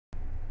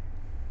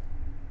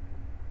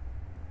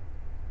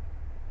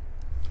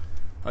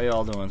How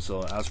y'all doing?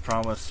 So, as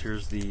promised,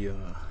 here's the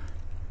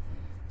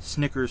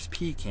Snickers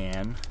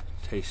Pecan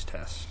taste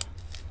test.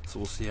 So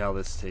we'll see how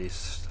this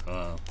tastes.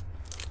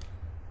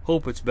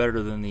 Hope it's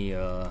better than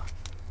the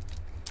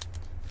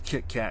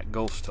Kit Kat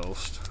Ghost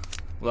Toast.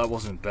 Well, that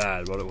wasn't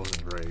bad, but it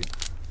wasn't great.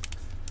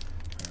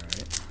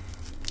 Alright.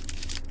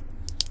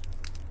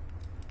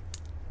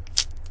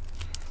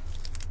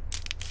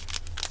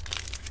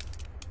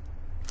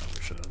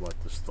 Probably should have let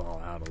this thaw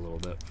out a little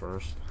bit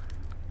first.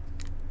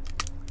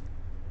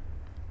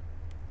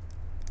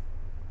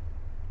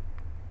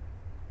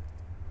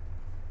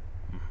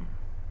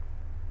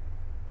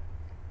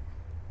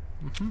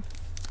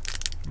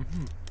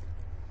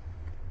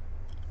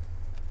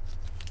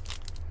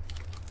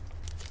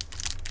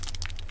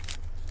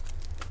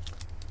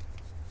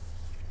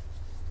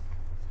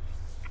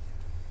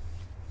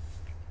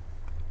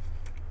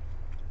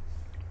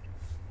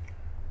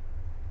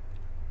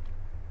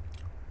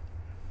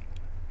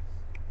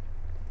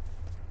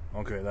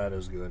 Okay, that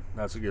is good.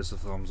 That's what gets a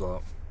thumbs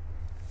up.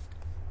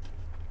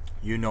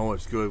 You know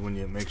it's good when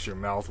it makes your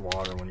mouth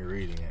water when you're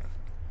eating it.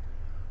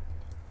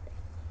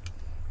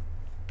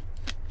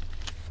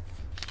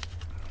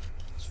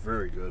 It's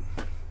very good.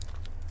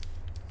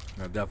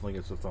 That definitely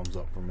gets a thumbs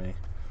up from me.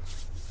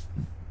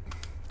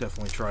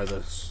 Definitely try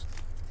this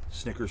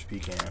Snickers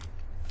Pecan.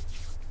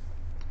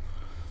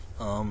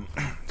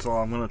 So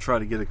I'm gonna try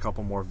to get a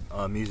couple more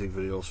music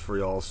videos for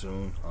y'all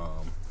soon.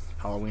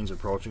 Halloween's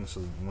approaching, so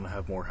I'm gonna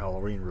have more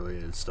Halloween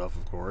related stuff,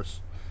 of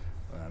course.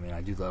 I mean, I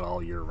do that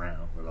all year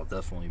round, but I'll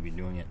definitely be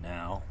doing it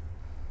now.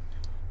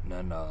 And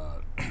then,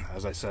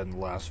 as I said in the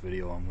last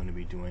video, I'm going to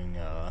be doing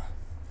a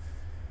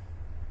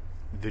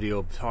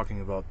video talking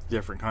about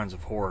different kinds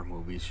of horror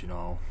movies, you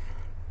know.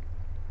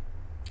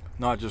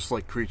 Not just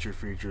like creature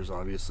features,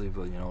 obviously,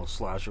 but, you know,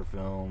 slasher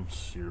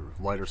films, your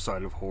lighter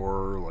side of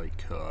horror,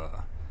 like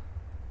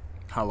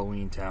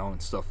Halloween Town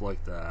and stuff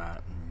like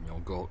that. And, you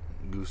know,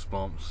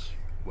 Goosebumps,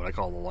 what I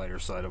call the lighter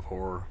side of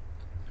horror.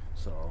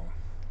 So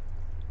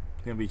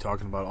I'm going to be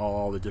talking about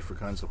all the different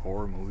kinds of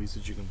horror movies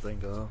that you can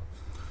think of,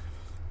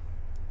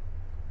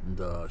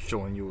 and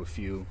showing you a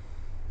few,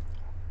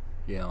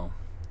 you know,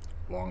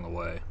 along the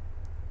way.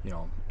 You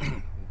know,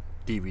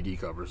 DVD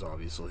covers,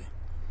 obviously.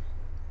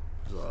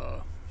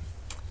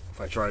 If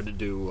I tried to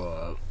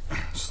do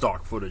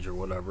stock footage or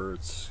whatever,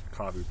 it's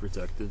copy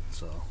protected,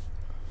 so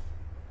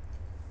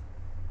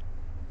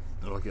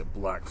it'll get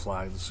black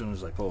flagged as soon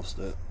as I post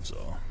it.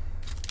 So,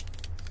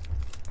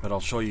 but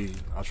I'll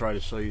try to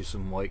show you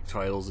some like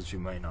titles that you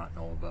might not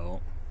know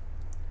about,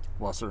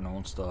 lesser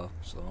known stuff.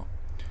 So,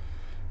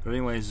 but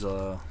anyways,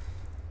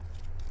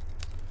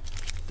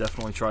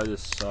 definitely try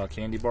this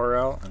candy bar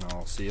out, and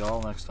I'll see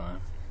y'all next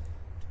time.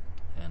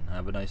 And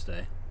have a nice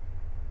day.